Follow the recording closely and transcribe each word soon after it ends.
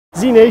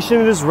Z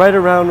Nation, it is right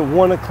around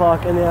 1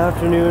 o'clock in the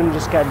afternoon.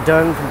 Just got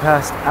done from the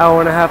past hour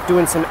and a half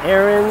doing some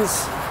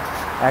errands.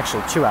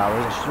 Actually 2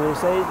 hours, I should really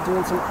say,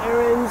 doing some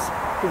errands.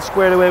 Get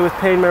squared away with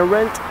paying my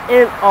rent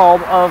and all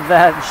of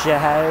that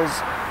jazz.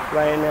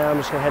 Right now I'm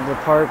just gonna head to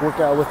the park, work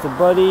out with the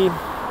buddy.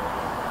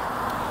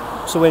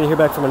 So waiting to hear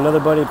back from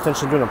another buddy,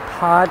 potentially doing a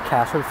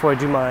podcast right before I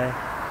do my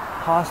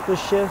hospice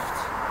shift.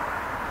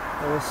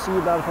 And we'll see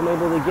about if I'm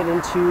able to get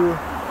into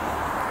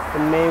the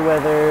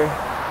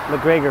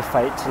Mayweather-McGregor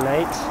fight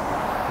tonight.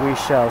 We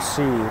shall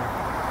see.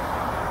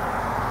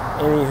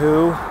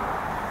 Anywho,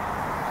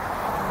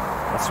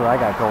 that's what I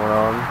got going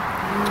on.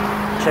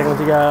 Checking with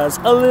you guys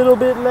a little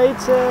bit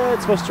later.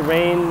 It's supposed to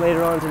rain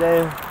later on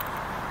today.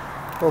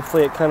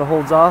 Hopefully it kind of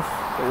holds off,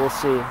 but we'll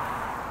see.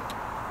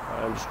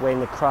 I'm just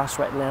waiting to cross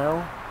right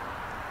now.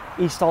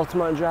 East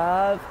Altamont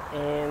Drive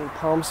and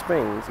Palm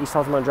Springs. East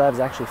Altamont Drive is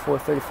actually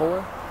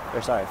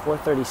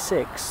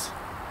 436.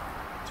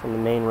 It's one of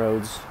the main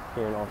roads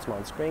here in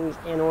Altamont Springs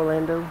and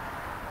Orlando.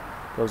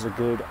 Goes a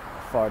good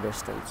far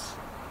distance.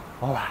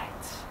 All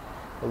right,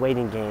 the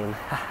waiting game.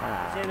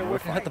 We're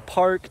working at the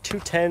park,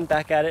 210,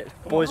 back at it.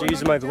 Boys are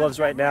using my gloves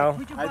right now.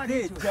 I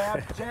did,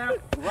 jab,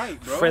 right,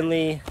 bro.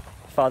 Friendly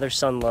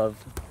father-son love.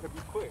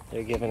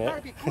 They're giving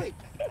it. Be quick.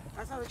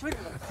 That's how the trigger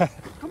goes.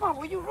 Come on,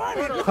 where you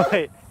running?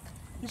 Wait.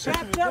 You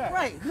jab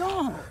right.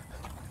 No.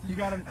 You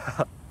got him.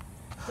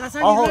 That's how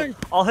you run.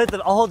 I'll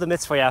hold the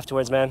mitts for you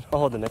afterwards, man. I'll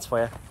hold the mitts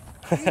for you.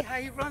 See how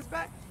he runs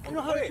back? You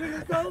know how the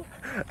triggers go?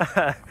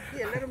 Yeah,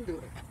 let him do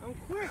it. I'm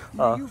quick.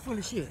 You full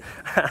of shit.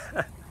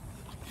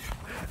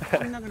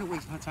 I'm not gonna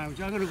waste my time with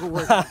you. I'm gonna go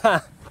work.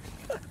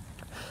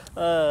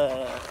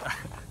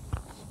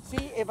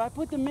 See, if I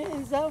put the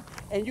mittens out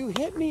and you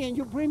hit me and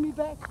you bring me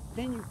back,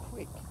 then you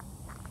quick.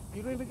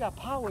 You don't even got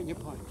power in your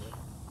punch.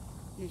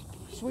 You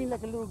swing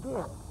like a little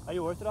girl. Are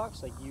you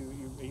orthodox? Like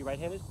are you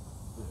right-handed?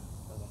 Yeah.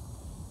 Okay.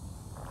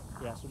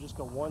 Yeah, so just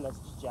go one. That's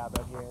just jab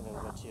right here, and then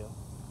go two.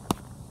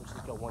 So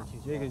just go 1,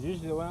 2, 3. Yeah, because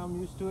usually the way I'm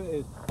used to it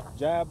is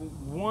jab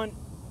one.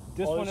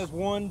 This one is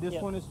 1. This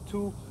one is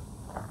 2.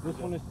 This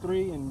one is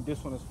 3, and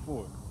this one is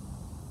 4.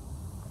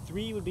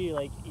 3 would be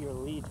like your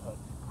lead hook,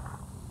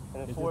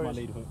 and then This 4 is my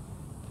lead hook.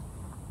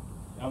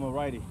 I'm a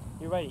righty.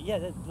 You're right. Yeah,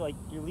 that's like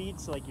your lead.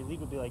 So like your lead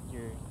would be like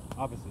your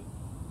Opposite.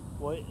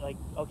 Well, like,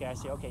 okay, I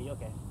see. Okay.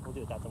 We'll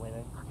do it that way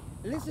then.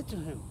 Listen to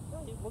him.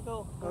 We'll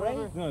go.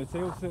 Alright. No,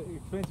 explain to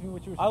me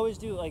what you were saying. I always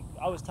do, like,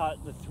 I was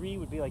taught the 3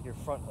 would be like your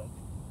front hook.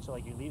 So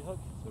like your lead hook.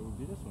 So it would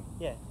be this one.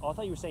 Yeah. Oh, I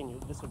thought you were saying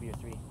this would be your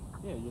 3.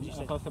 Yeah, I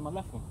thought I said my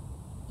left one.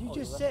 You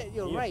just said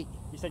you're right.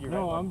 You said you're right.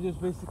 No, I'm just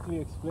basically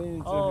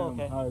explaining to him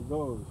how it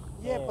goes.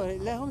 Yeah, but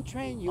let him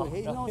train you.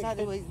 He knows what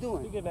he's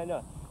doing. You're good, man.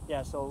 No.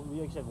 Yeah, so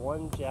like I said,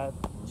 1 jab,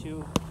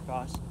 2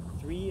 cross,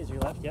 3 is your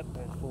left, yep,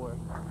 and 4.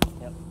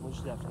 Yep, we'll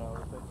just do that for now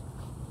real quick.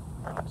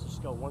 So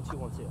just go 1, 2,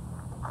 1, 2.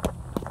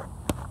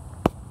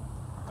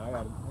 I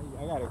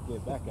gotta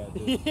get back at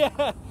this.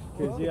 Yeah.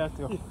 Because you have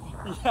to.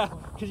 Yeah,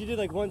 because you did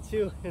like 1,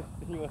 2, and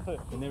you went.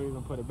 And never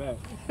even put it back.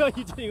 No,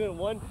 you did. You went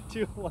 1,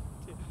 2, 1, 2.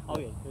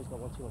 Okay, here's go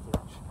 1, 2, 1, 2.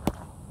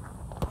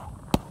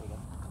 There you go.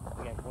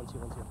 Again, 1, 2,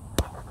 1, 2.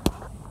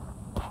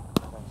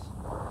 Nice.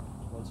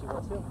 1, 2,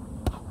 1, 2.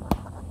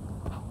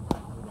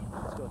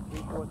 Let's go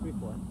 3, 4, 3,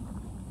 4.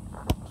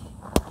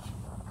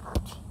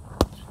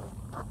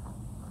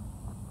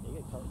 You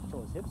gotta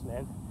control his hips,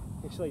 man.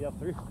 Make sure you have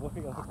 3 or 4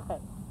 going like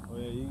that. Oh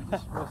yeah, you're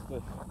just supposed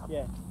to.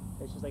 Yeah,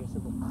 it's just like a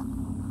simple.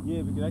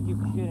 Yeah, because I keep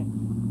forgetting.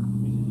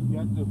 You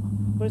have to.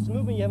 But it's a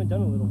movement you haven't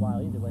done in a little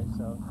while either way,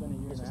 so It's been a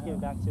year let's and just a get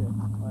half. back to it.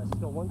 Alright, let's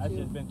go 1, 2.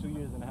 Actually, it's been 2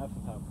 years and a half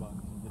since I've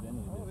boxed and did any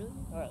of this. Oh, really?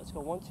 Alright, let's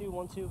go 1, 2,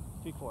 1, 2,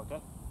 3, 4,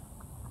 okay?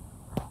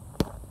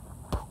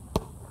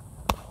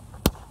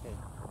 Okay.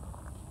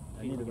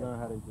 I need to learn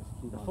how to just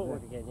keep The my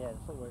footwork back. again, yeah, the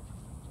footwork.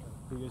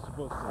 So you're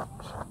supposed to.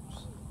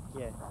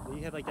 Yeah,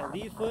 you have like that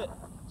lead foot,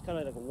 it's kind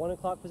of like a 1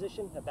 o'clock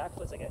position. That back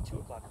foot's like a 2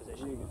 o'clock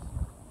position.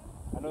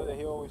 I know that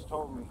he always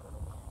told me,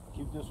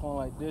 keep this one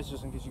like this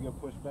just in case you get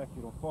pushed back,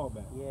 you don't fall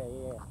back.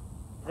 Yeah.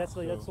 That's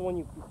like, that's the one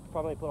you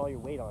probably put all your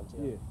weight on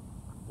too. Yeah.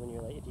 When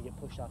you're like, if you get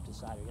pushed off to the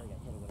side or you gotta get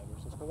hit or whatever.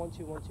 So let's go 1,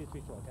 2, 1, 2,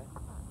 3, 4, okay?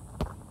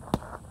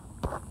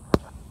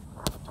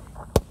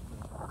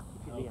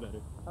 That was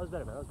better. That was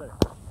better, man. That was better.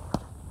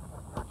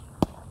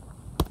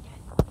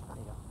 There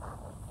you go.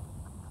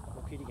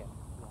 Repeat again.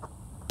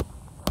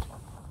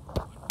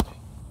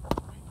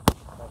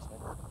 Nice, man.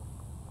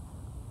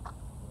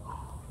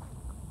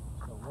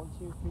 So 1,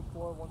 2, 3,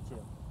 4, 1, 2.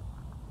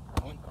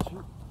 1, 2,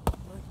 3,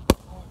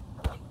 4.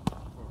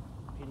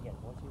 Repeat again.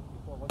 1, 2, 3,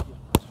 4, 1, 2.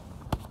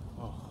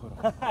 Oh, hold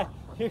on.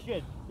 You're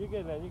good. You're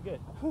good, man. You're good.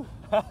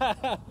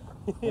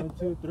 1,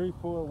 2, 3,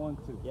 4, 1,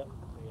 2. Yep.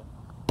 There you go.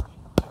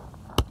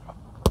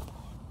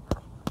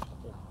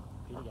 Okay.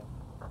 Repeat again.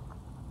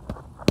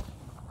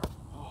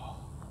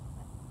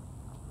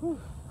 Whew.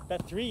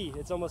 That 3,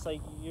 it's almost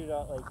like you're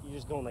not like you're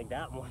just going like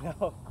that more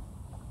now.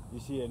 You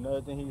see,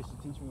 another thing he used to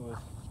teach me was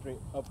straight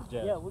upper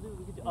jab. Yeah, we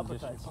could do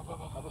uppercuts.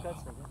 Uppercuts, like that.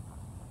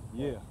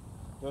 Yeah,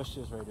 those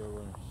shits right there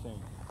were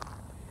insane.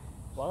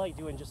 Well, I like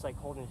doing just like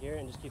holding here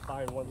and just keep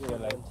firing 1, 2, Yeah,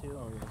 like, 1, 2.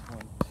 oh yeah, it's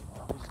one.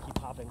 Just keep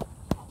popping.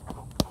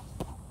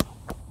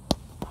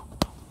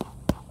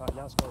 All right,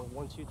 now let's go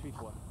 1, 2, 3,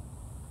 4.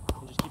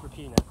 And just keep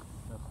repeating that.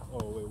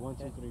 Oh, wait, 1,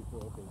 2, 3, 4.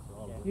 Okay, so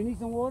all of it. You need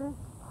some water?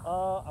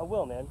 I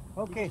will, man.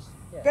 Okay. Just,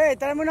 yeah. Okay,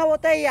 tráeme una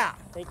botella.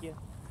 Thank you.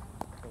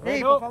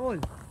 Hey, por favor.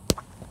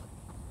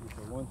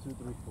 So 1, 2,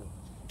 3, 4.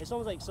 It's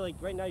almost like, so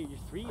like right now you're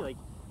 3, like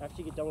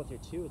after you get done with your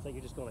 2, it's like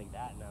you're just going like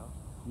that now.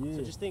 Yeah.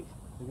 So just think,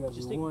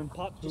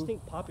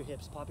 pop your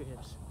hips, pop your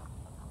hips.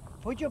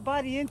 Put your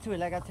body into it.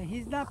 Like I said,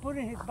 he's not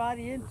putting his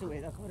body into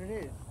it. That's what it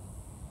is.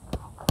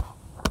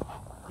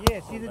 Yeah,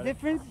 see the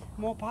difference?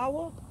 More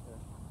power?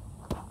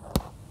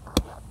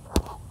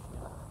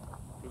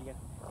 Yeah.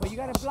 But you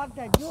gotta block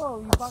that jaw.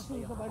 You box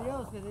with somebody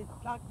else because they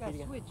block that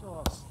switch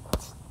off.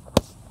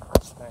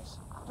 Nice.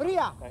 Fría.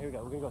 All right, here we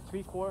go. We're gonna go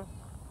 3, 4.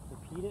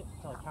 Repeat it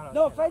until I count out.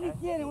 No, 10, Freddy okay?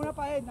 tiene una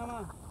para él nada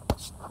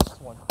más.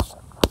 1,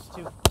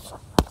 2,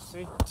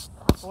 3,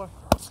 4,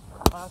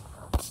 5,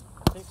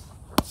 6,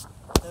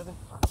 7,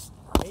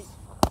 8,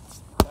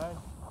 9,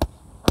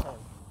 10.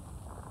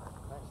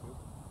 Nice, dude.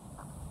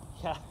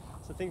 Yeah.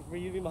 So thing for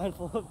you to be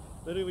mindful of,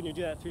 literally when you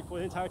do that 3, 4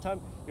 the entire time,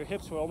 your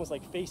hips were almost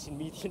like facing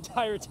me the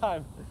entire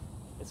time.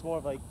 It's more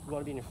of like you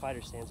want to be in your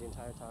fighter stance the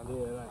entire time.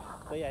 Yeah, right.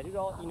 But yeah, dude,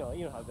 all you know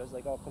how it goes.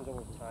 Like all comes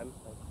over time.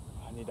 Like,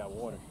 I need that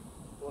water.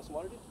 you want some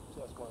water, dude? So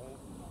that's water.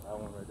 That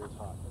one right there is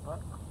hot. It's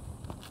hot.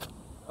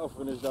 I'll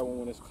finish that one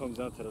when it comes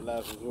down to the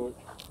last resort.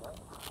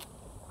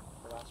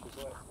 The last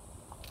resort.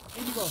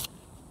 Here you go.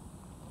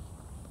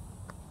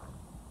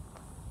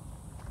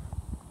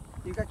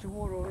 You got your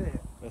water over there.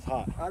 It's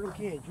hot. I don't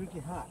care. Drink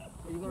it hot.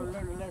 You're gonna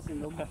learn a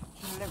lesson. Should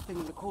have left it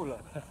in the cooler.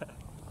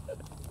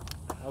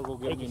 I'll go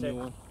get me a new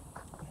one.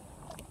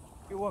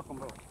 You're welcome,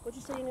 bro. What'd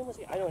you say your name was?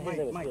 I know his Mike,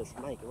 name was Mike. this.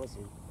 Mike. It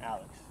wasn't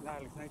Alex.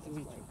 Alex, nice to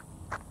meet you.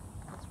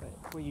 That's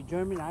right. Were you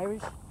German,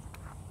 Irish?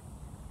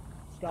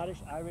 Scottish,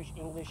 Irish,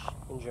 English,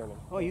 and German.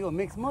 Oh, you a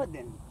mixed mud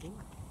then?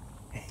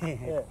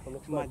 Yeah, from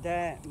mixed my mud.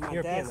 dad,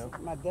 European,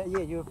 yeah,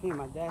 European.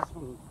 My dad's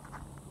from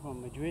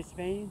Madrid,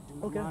 Spain.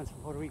 And Okay. My mom's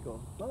from Puerto Rico.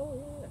 Oh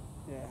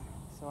yeah. Yeah.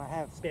 So I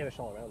have. Spanish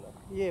all around though.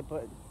 Yeah,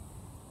 but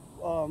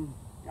I'm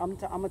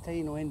a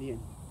Taino Indian.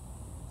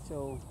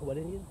 So What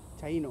Indian?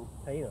 Taino.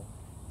 Taino.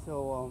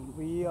 So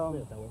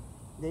That one.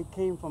 they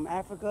came from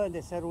Africa and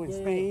they settled in Yeah,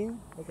 yeah, Spain.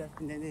 Okay.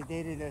 And then they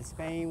dated a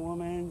Spain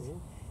woman,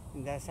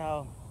 and that's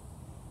how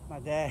my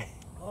dad.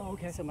 Oh,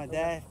 okay. So my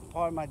dad,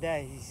 part of my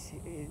dad, he's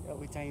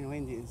we Taino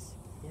Indians.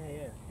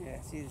 Yeah.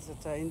 Yeah, see, it's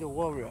a Indo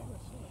warrior.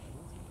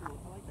 I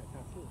like that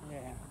tattoo.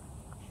 Yeah.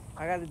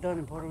 I got it done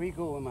in Puerto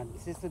Rico when my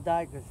sister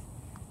died because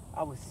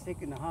I was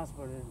sick in the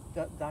hospital.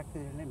 The doctor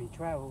didn't let me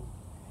travel,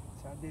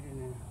 so I did it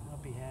on her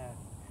behalf.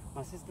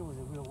 My sister was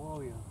a real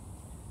warrior.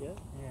 Yeah?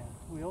 Yeah,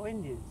 we all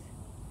Indians.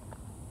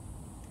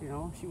 You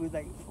know, she was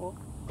like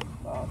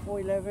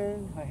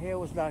 4'11". Her hair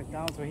was like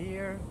down to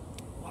here.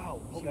 Wow.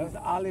 She was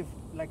olive,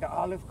 like an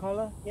olive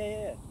color.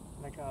 Yeah.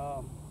 Like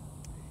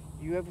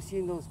you ever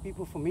seen those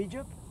people from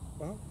Egypt?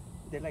 Uh-huh.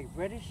 They're like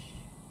reddish,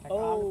 like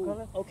olive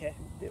color. Okay.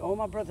 All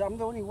my brothers, I'm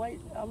the only light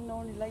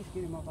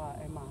skin in my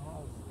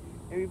house.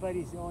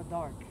 Everybody's all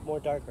dark. More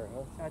darker,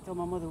 huh? So I told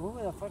my mother,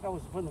 what the fuck, I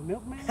was from the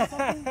milkman or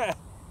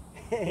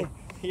something?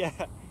 Yeah.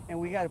 And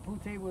we got a pool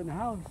table in the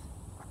house.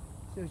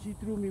 So she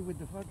threw me with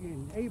the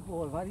fucking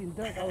 8-ball. If I didn't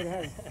duck, I would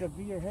have had a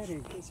severe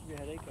headache. Severe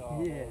headache?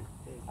 Oh, Yeah.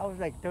 I was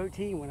like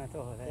 13 when I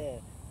told her that. Yeah.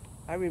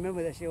 I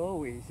remember that shit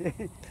always.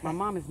 My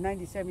mom is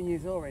 97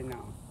 years old right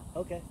now.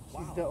 Okay.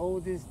 She's the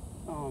oldest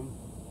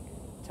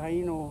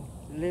Taino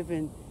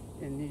living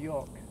in New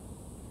York.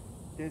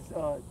 There's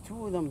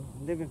 2 of them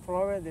live in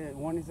Florida.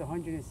 One is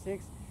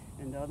 106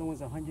 and the other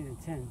one's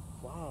 110.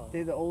 Wow.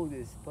 They're the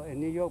oldest, but in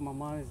New York, my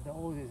mom is the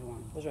oldest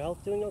one. Was her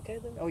health doing okay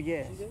then? Oh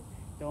yes.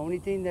 The only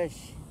thing that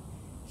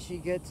she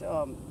gets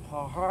her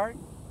heart.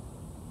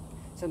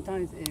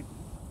 Sometimes it,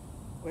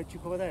 what you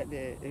call that?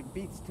 It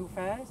beats too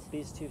fast.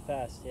 Beats too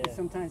fast. Yeah. And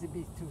sometimes it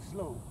beats too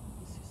slow.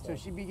 Beats too So slow.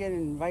 she be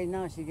getting right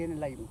now. She getting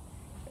like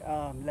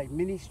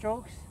mini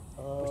strokes.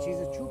 But she's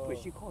a trooper.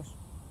 She calls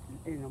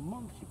in a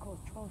month. She calls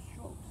 12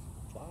 strokes.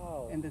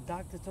 Wow. And the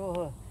doctor told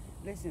her,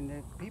 listen,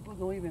 the people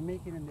don't even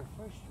make it in their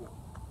first stroke.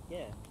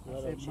 Yeah.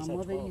 I said, my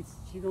mother eats.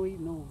 She don't eat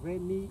no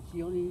red meat.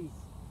 She only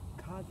eats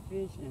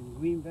codfish and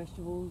green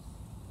vegetables.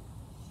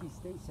 She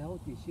stays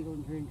healthy. She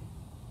don't drink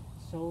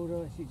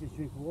soda. She just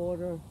drinks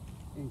water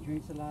and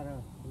drinks a lot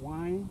of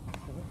wine,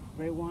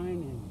 red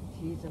wine, and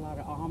she eats a lot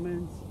of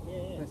almonds,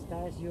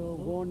 pistachio,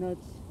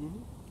 walnuts,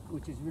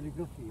 which is really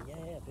good for you.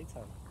 Yeah, big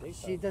time. Big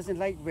time. She doesn't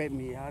like red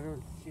meat.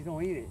 She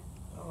don't eat it.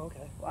 Oh,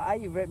 okay. Well, I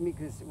eat red meat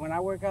because when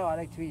I work out, I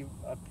like to eat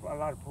a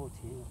lot of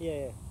protein.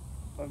 Yeah.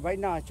 But right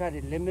now, I try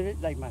to limit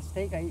it. Like my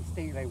steak, I eat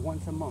steak like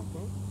once a month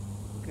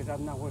because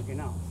I'm not working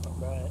out. So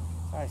Right.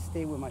 I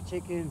stay with my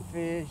chicken,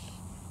 fish,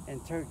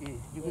 and turkey.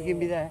 You can give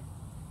me that.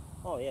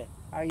 Oh, yeah.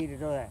 I eat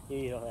it all that. You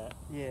eat all that.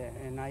 Yeah,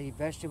 and I eat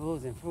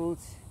vegetables and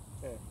fruits.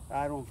 Yeah.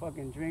 I don't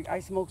fucking drink. I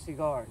smoke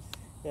cigars.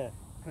 Yeah.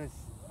 Because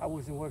I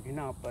wasn't working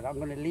out, but I'm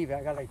gonna leave it.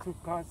 I got like 2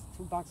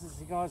 boxes of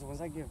cigars. Once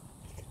I give.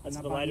 That's what I'm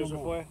the not buying lighters no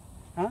were more.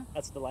 for? Huh?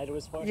 That's what the lighter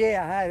was for?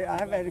 Yeah, I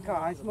have had a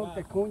car. I smoked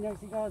the cognac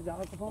cigars, the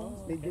Al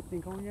Capones. They dipped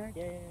in cognac.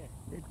 Yeah.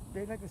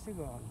 They like a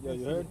cigar. Yo,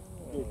 you heard?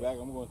 Get back.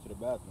 I'm going to the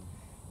bathroom.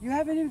 You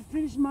haven't even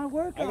finished my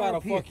work. I got a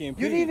here. fucking You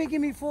didn't pee. even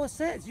give me 4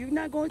 cents. You're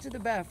not going to the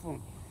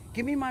bathroom.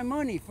 Give me my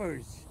money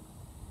first.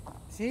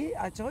 See,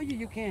 I told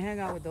you can't hang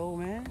out with the old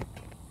man.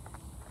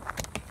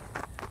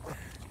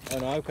 Oh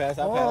no, I passed.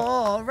 Oh,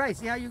 all right.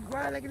 See how you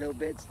cry like a little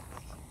bitch?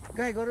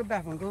 Go ahead, go to the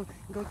bathroom.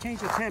 Go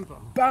change your temper.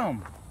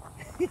 Bam.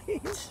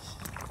 Change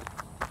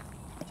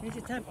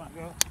your temper,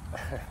 girl.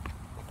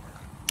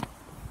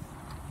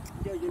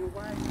 Yo, you know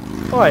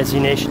why? Alright, Z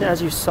Nation,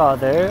 as you saw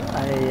there,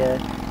 I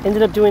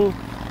ended up doing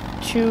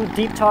 2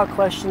 deep talk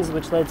questions,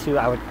 which led to,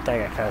 I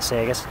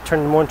guess,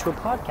 turned more into a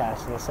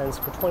podcast in a sense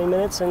for 20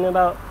 minutes and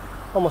about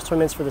almost 20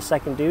 minutes for the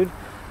second dude.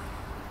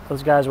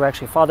 Those guys were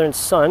actually father and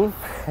son.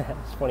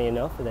 It's funny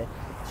enough, they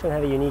certainly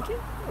have a unique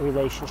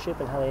relationship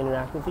and how they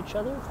interact with each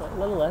other, but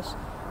nonetheless,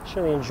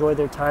 surely enjoyed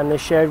their time they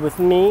shared with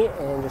me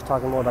and just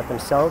talking more about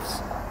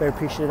themselves. Very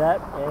appreciative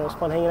of that, and it was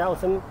fun hanging out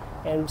with them,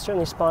 and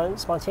certainly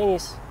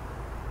spontaneous.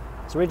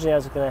 So originally I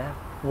was going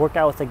to work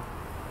out with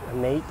a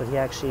mate, but he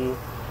actually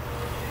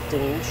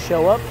didn't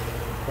show up,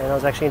 and I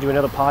was actually going to do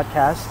another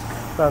podcast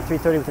around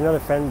 3:30 with another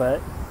friend, but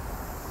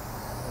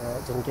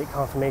didn't get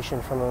confirmation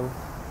from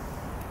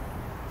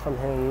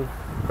him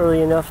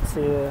early enough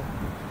to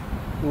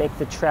make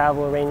the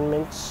travel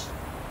arrangements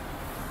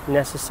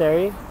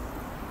necessary.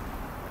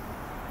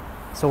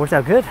 So it worked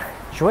out good.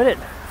 Enjoyed it.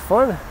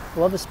 Fun.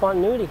 Love the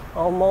spontaneity.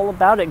 I'm all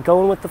about it.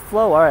 Going with the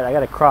flow. All right, I got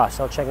to cross.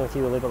 I'll check in with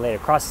you a little bit later.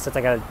 Cross since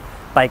I got to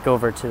bike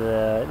over to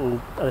the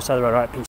other side of the road. All right, peace.